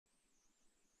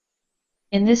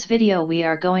In this video we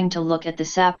are going to look at the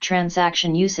SAP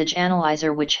Transaction Usage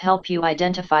Analyzer, which help you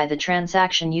identify the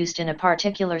transaction used in a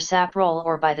particular SAP role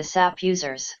or by the SAP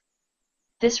users.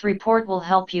 This report will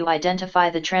help you identify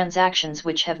the transactions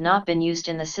which have not been used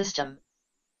in the system.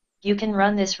 You can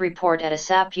run this report at a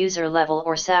SAP user level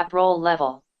or SAP role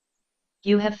level.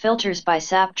 You have filters by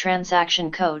SAP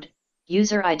transaction code,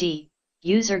 user ID,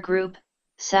 user group,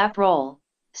 SAP role,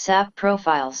 SAP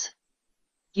profiles.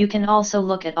 You can also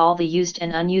look at all the used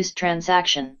and unused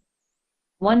transaction.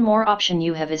 One more option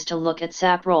you have is to look at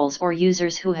SAP roles or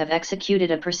users who have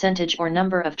executed a percentage or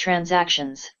number of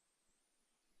transactions.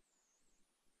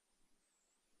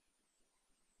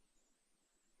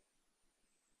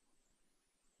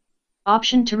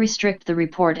 Option to restrict the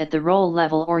report at the role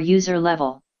level or user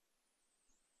level.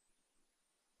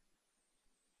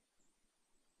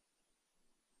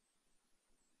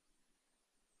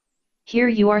 Here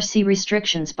you are see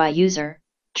restrictions by user,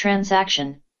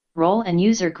 transaction, role and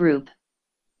user group.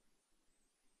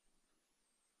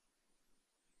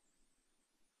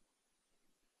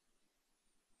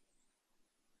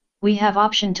 We have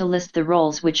option to list the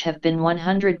roles which have been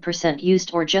 100%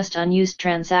 used or just unused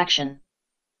transaction.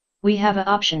 We have an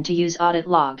option to use audit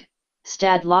log,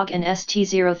 stad log and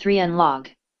st03n log.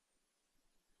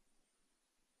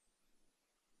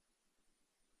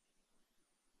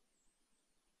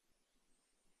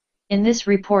 In this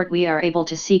report we are able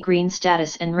to see green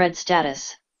status and red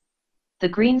status. The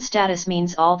green status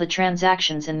means all the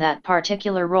transactions in that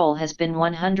particular role has been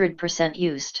 100%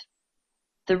 used.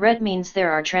 The red means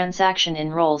there are transactions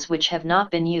in roles which have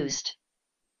not been used.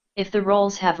 If the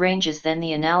roles have ranges, then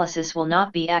the analysis will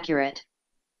not be accurate.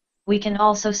 We can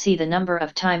also see the number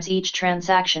of times each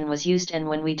transaction was used, and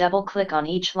when we double click on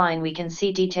each line we can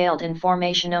see detailed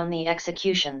information on the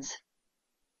executions.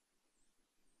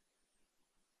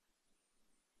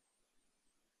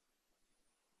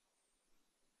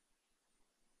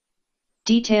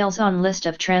 Details on list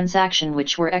of transaction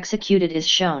which were executed is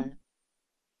shown.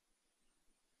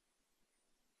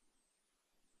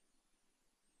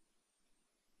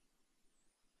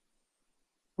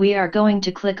 We are going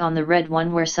to click on the red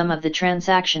one where some of the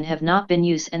transaction have not been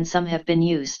used and some have been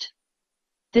used.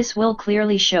 This will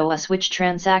clearly show us which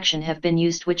transaction have been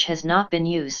used, which has not been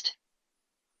used.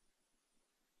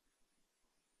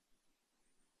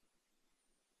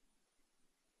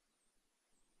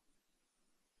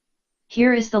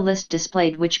 Here is the list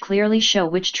displayed which clearly show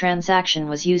which transaction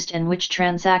was used and which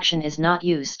transaction is not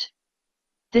used.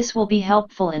 This will be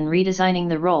helpful in redesigning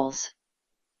the roles.